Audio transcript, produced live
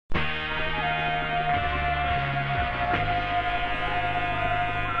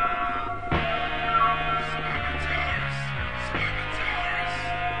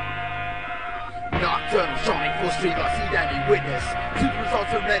the street like see any witness. Two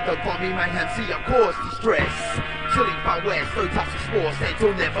results of red, the bombing mayhem, see of course distress. Chilling by west, no touch of sports,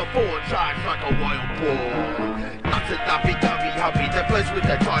 will never fall, charged like a wild boar. Not to dumpy, hubby, the place with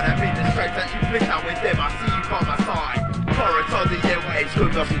the tide, I've been the straight that you flick out with them, I see you by my side. Forest on the airwaves,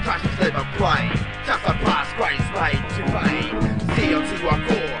 good lost in trashes, never play. Just a past grace made to fade. See onto our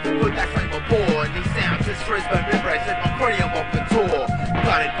core, but that's like my bore. And these sounds as Suburban memories in my cranium off the tour.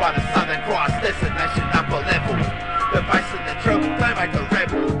 Guided by the Southern Cross, destination upper level. The bass and the treble, they make the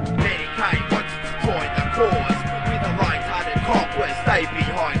rebel. Many came, wanted to join the cause. With a light-hearted conquest, stay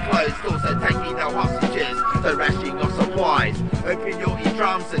behind closed doors. They're taking no hostages, they're rashing off supplies. Open your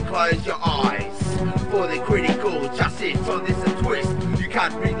eardrums and close your eyes. For the critical, just sit on this and twist. You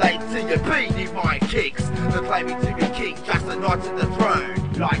can't relate to your beating my kicks. They're claiming to be king, just a knight to the throne.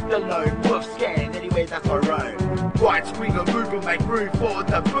 Like the lone wolf scan, anyway that's our own. Right swing a move and make room for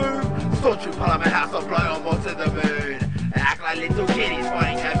the boom. Staunch you Parliament House, I'll blow on more to the moon. Act like little kiddies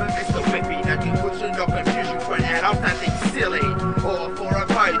fighting over Mr. Whippy. No confusion, no confusion, friend, and I'm nothing silly. Or for a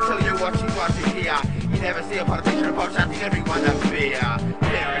vote, tell you what you hear. You never see a politician pop shouting everyone to fear.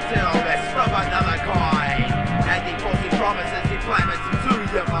 Fairy tale best from another kind. And he falsely promises he claimants into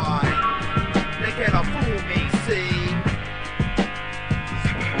your mind. They cannot fool me, see.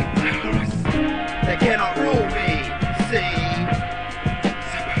 They cannot rule me, see.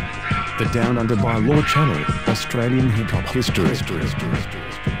 The Down Under by Law channel, Australian hip hop history.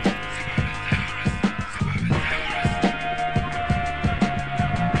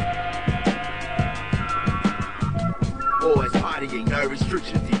 Always partying, no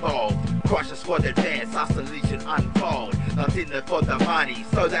restrictions evolve. Crush a squad advance, us the legion unfold. Not in it for the money,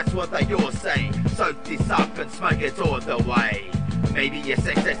 so that's what they all say. Soak this up and smoke it all the way. Maybe your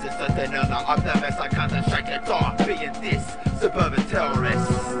success is certain owner of the mess. I can't shake it off, being this suburban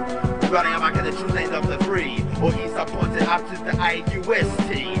terrorists. Running amok in the true land of the free. Or he's appointed up to the AUST.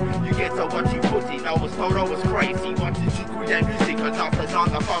 You get to what you put in. I was told I was crazy. Wanted to create music, but not the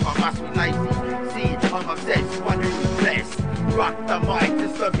non the farm, I must be lazy. See, I'm obsessed, one who's blessed. Rock the mic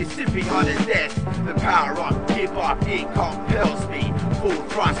to serve you sit behind the desk. The power of hip-hop, it compels me. Full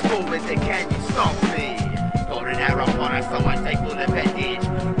thrust forward, then can you stop me? Golden arrow on us, so I take full advantage.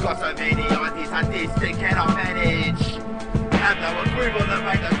 Got so many ideas and this they cannot manage. Have no approval to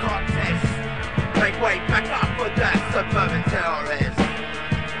make the contest. Make way back up for that suburban terrorist.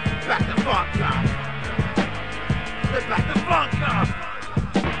 Back the funk up. Back the funk up.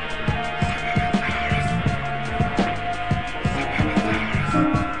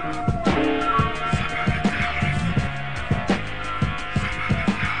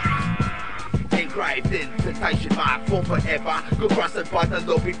 Engraved in quotation mark for forever. Good crusted by the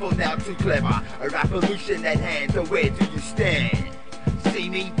law, people now too clever. A revolution at hand, so where do you stand? See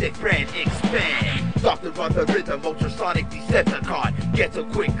me, the brand expand. Doctor on the rhythm, ultrasonic Decepticon. Get a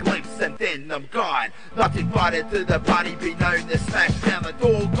quick glimpse and then I'm gone. Not invited to the party, be known to smash down the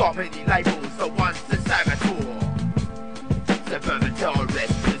door. Got many labels, so once a saboteur. Suburban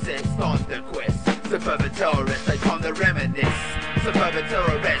terrorists possessed on the quest. Suburban terrorists, they come to reminisce. Suburban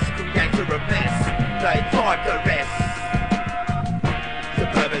terrorists create a mess. They time to rest.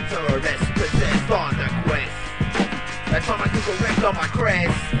 Suburban terrorists possessed on the quest. They find my Korewrekt on my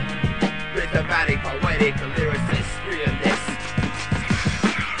crest. Rhythmatic, poetic, lyricist, realist.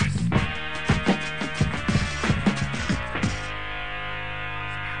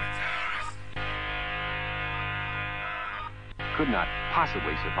 Could not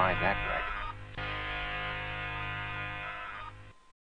possibly survive that.